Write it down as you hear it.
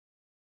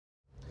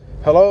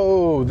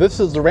Hello, this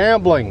is the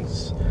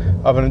ramblings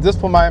of an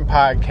Indisciplined Mind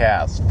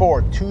podcast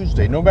for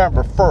Tuesday,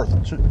 November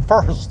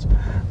 1st,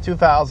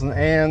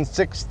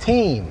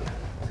 2016.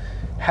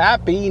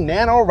 Happy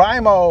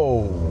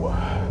NaNoWriMo!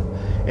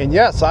 And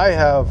yes,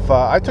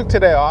 I took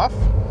today off.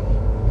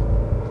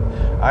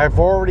 I've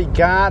already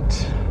got,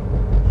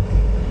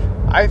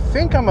 I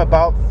think I'm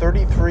about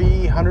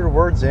 3,300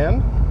 words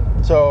in,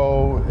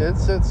 so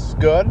it's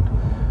good.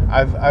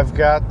 I've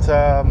got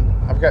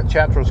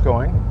chapters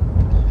going.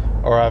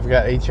 Or I've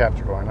got a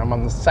chapter going. I'm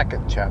on the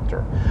second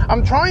chapter.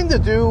 I'm trying to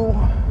do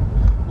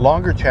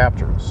longer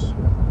chapters.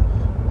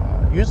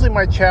 Usually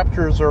my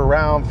chapters are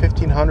around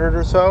 1,500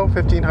 or so,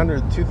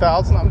 1,500 to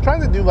 2,000. I'm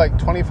trying to do like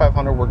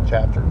 2,500 word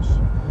chapters.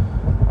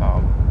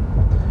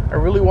 I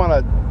really want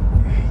to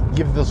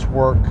give this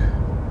work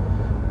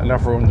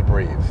enough room to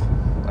breathe.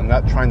 I'm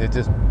not trying to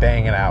just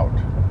bang it out.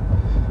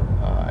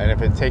 And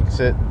if it takes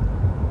it,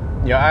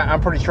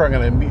 I'm pretty sure I'm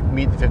going to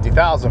meet the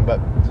 50,000,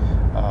 but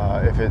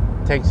if it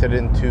takes it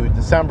into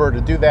December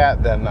to do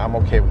that, then I'm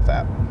okay with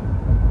that.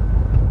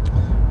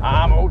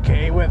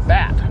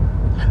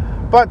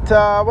 But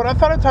what I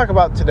thought I'd talk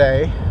about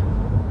today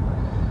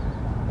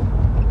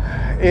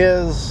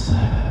is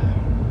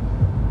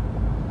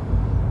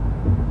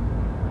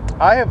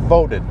I have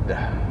voted.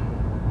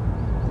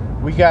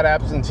 We got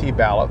absentee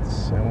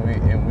ballots,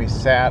 and we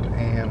sat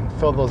and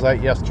filled those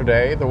out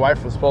yesterday. The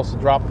wife was supposed to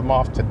drop them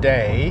off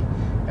today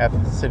at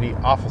the city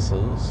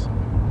offices.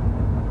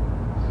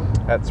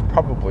 That's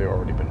probably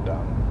already been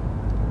done.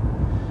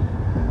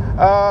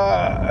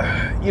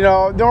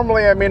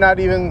 Normally I may not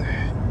even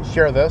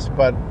share this,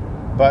 but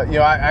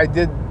I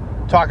did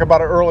talk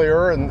about it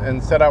earlier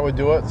and said I would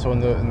do it. So in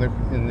the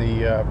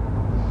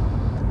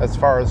as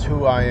far as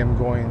who I am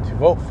going to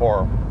vote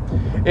for,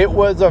 it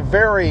was a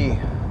very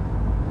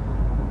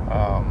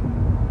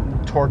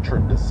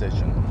tortured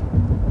decision.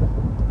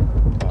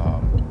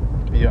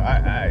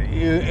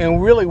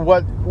 And really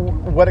what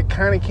it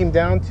kind of came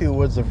down to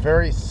was a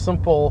very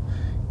simple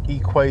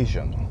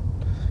equation.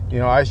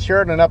 I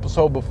shared an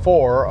episode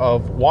before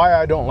of why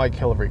I don't like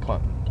Hillary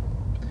Clinton.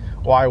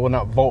 Why I will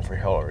not vote for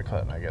Hillary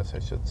Clinton, I guess I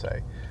should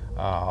say.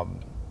 I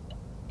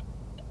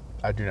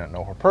do not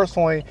know her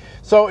personally.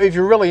 So if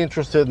you're really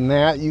interested in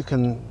that, you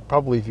can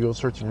probably, if you go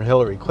searching for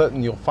Hillary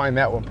Clinton, you'll find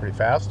that one pretty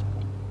fast.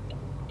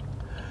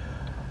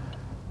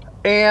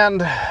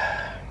 And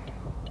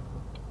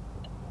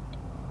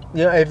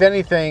if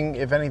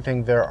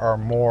anything, there are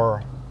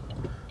more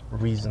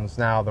reasons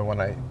now than when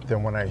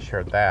I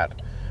shared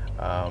that.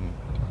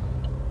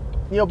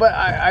 But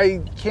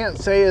I can't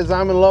say as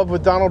I'm in love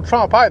with Donald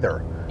Trump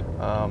either.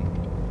 I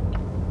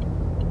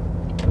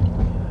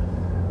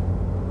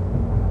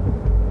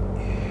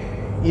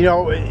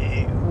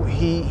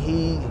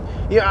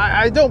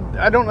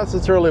don't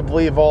necessarily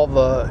believe all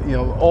the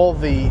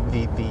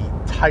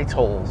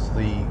titles,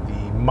 the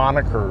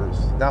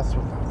monikers. That's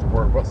what.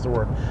 What's the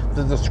word?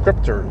 The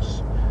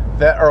descriptors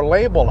that are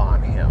labeled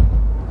on him.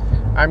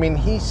 I mean,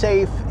 he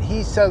says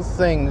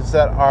things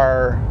that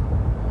are,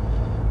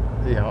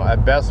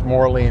 at best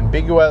morally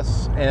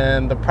ambiguous,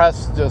 and the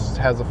press just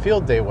has a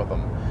field day with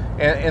them.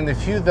 And the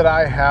few that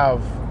I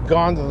have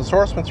gone to the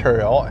source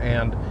material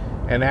and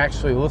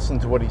actually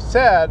listened to what he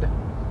said,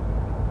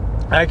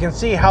 I can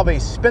see how they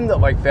spinned it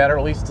like that, or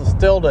at least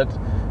distilled it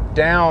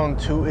down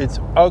to its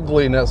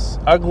ugliest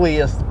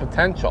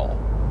potential.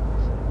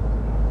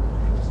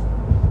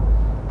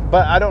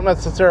 But I don't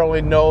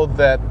necessarily know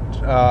that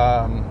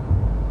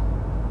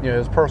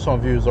his personal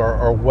views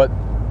are what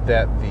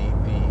that the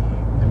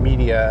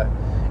media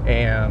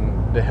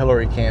and the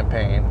Hillary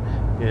campaign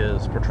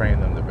is portraying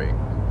them to be.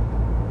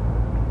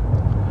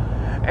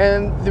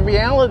 And the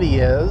reality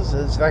is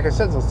like I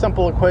said, it's a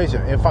simple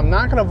equation. If I'm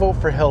not going to vote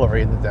for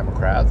Hillary and the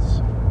Democrats,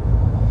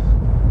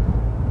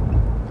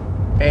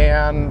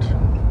 and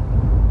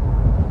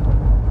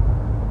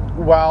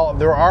while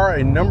there are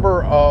a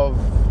number of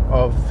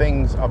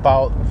things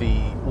about the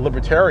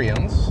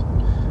libertarians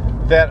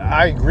that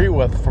I agree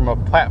with from a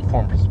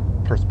platform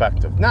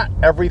perspective. Not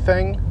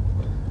everything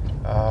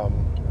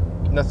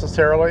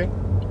necessarily,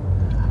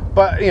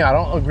 but I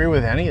don't agree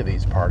with any of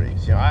these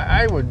parties.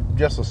 I would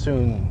just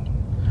assume,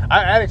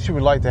 I actually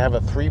would like to have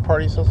a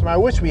three-party system. I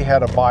wish we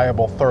had a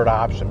viable third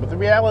option, but the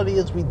reality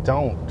is we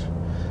don't.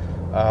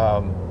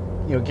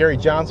 Gary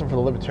Johnson for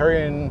the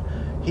Libertarian,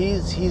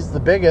 he's the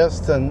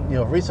biggest, and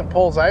recent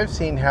polls I've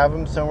seen have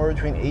him somewhere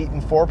between 8%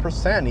 and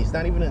 4%. He's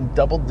not even in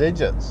double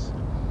digits,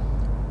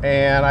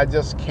 and I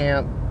just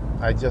can't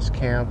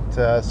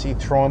see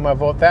throwing my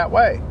vote that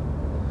way.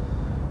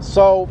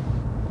 So,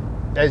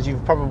 as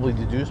you've probably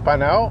deduced by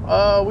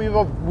now, we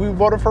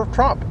voted for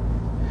Trump.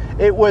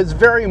 It was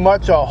very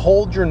much a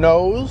hold your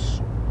nose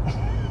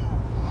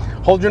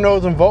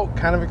and vote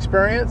kind of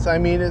experience. I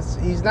mean,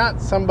 he's not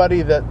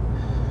somebody that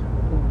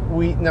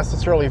we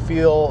necessarily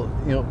feel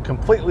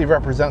completely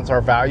represents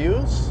our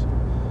values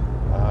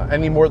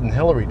any more than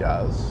Hillary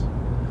does,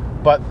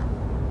 but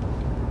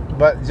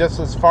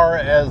just as far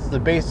as the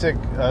basic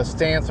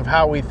stance of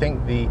how we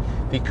think the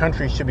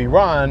country should be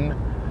run,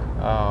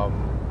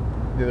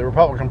 the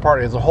Republican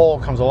Party as a whole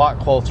comes a lot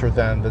closer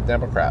than the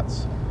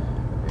Democrats,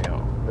 you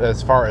know,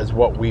 as far as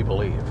what we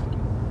believe.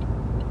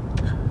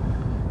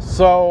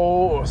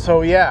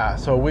 So yeah,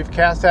 so we've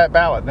cast that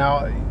ballot.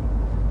 Now,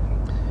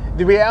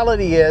 the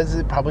reality is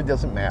it probably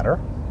doesn't matter.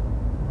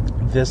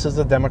 This is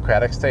a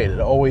Democratic state. It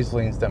always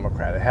leans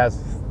Democrat. It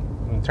has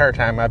the entire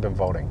time I've been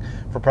voting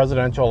for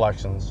presidential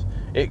elections.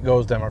 It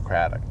goes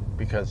Democratic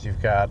because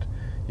you've got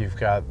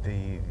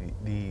the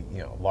you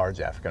know, large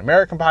African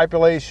American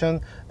population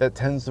that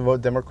tends to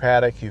vote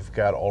Democratic. You've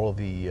got all of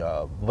the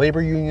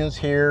labor unions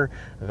here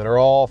that are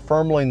all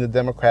firmly in the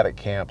Democratic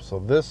camp. So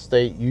this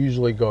state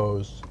usually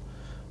goes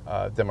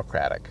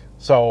Democratic.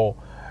 So,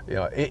 you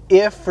know,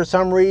 if for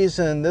some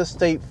reason this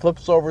state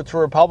flips over to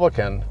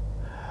Republican,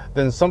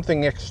 then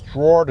something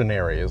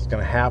extraordinary is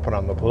going to happen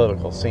on the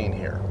political scene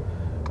here.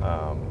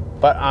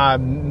 But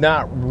I'm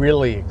not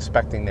really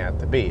expecting that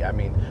to be. I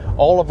mean,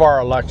 all of our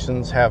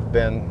elections have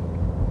been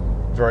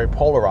very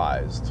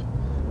polarized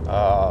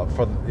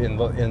in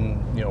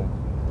you know,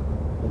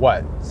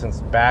 what,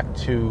 since back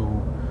to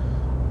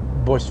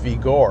Bush v.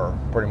 Gore,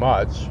 pretty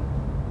much.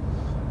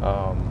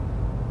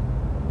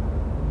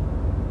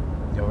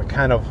 You know, the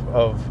kind of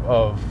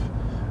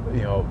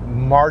you know,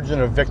 margin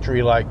of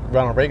victory like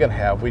Ronald Reagan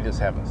had, we just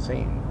haven't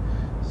seen.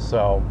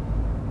 So,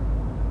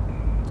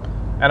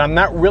 and I'm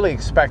not really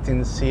expecting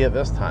to see it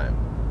this time.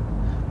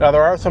 Now,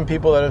 there are some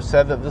people that have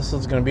said that this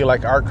is going to be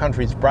like our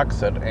country's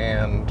Brexit,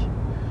 and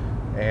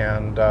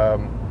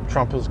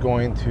Trump is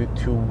going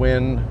to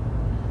win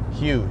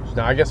huge.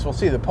 Now, I guess we'll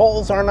see. The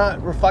polls are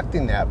not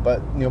reflecting that,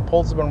 but you know,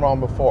 polls have been wrong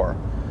before.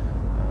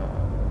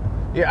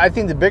 Yeah, I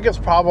think the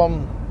biggest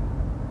problem,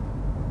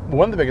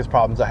 one of the biggest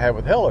problems I have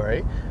with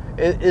Hillary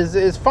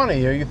is funny.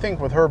 You know, you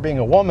think with her being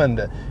a woman,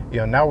 that,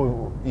 you know,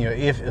 now, you know,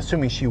 if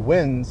assuming she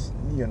wins,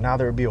 you know, now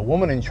there would be a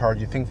woman in charge.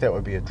 You think that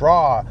would be a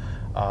draw,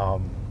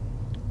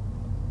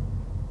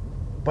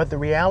 but the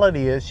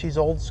reality is she's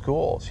old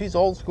school. She's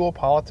old school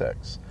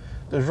politics.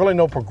 There's really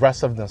no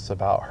progressiveness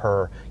about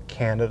her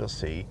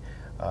candidacy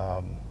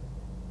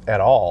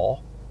at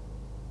all.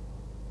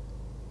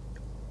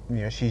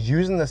 You know, she's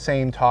using the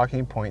same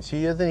talking points.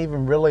 She isn't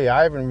even really,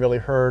 I haven't really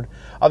heard,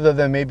 other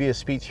than maybe a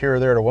speech here or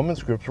there to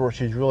women's groups, where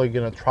she's really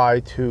going to try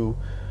to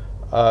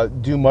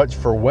do much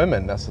for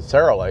women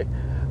necessarily.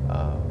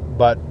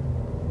 But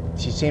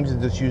she seems to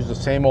just use the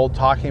same old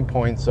talking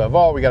points of,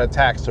 oh, we got to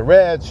tax the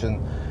rich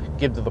and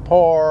give to the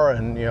poor,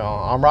 and, you know,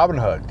 I'm Robin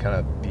Hood kind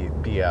of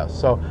BS.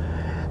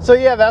 So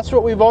yeah, that's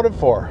what we voted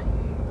for.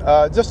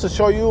 Just to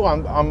show you,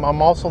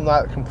 I'm also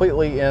not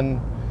completely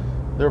in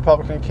the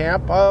Republican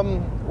camp.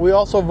 We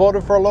also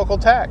voted for a local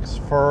tax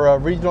for a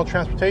regional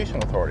transportation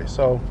authority.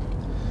 So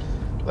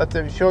let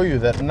me show you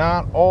that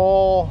not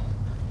all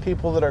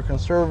people that are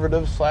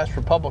conservative /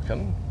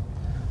 Republican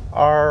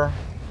are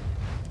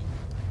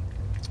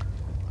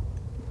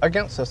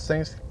against such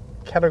things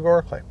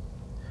categorically.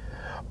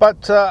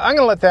 But I'm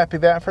going to let that be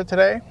that for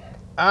today.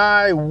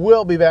 I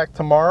will be back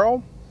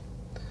tomorrow,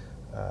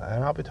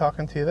 and I'll be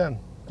talking to you then.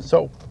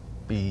 So,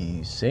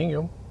 be seeing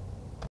you.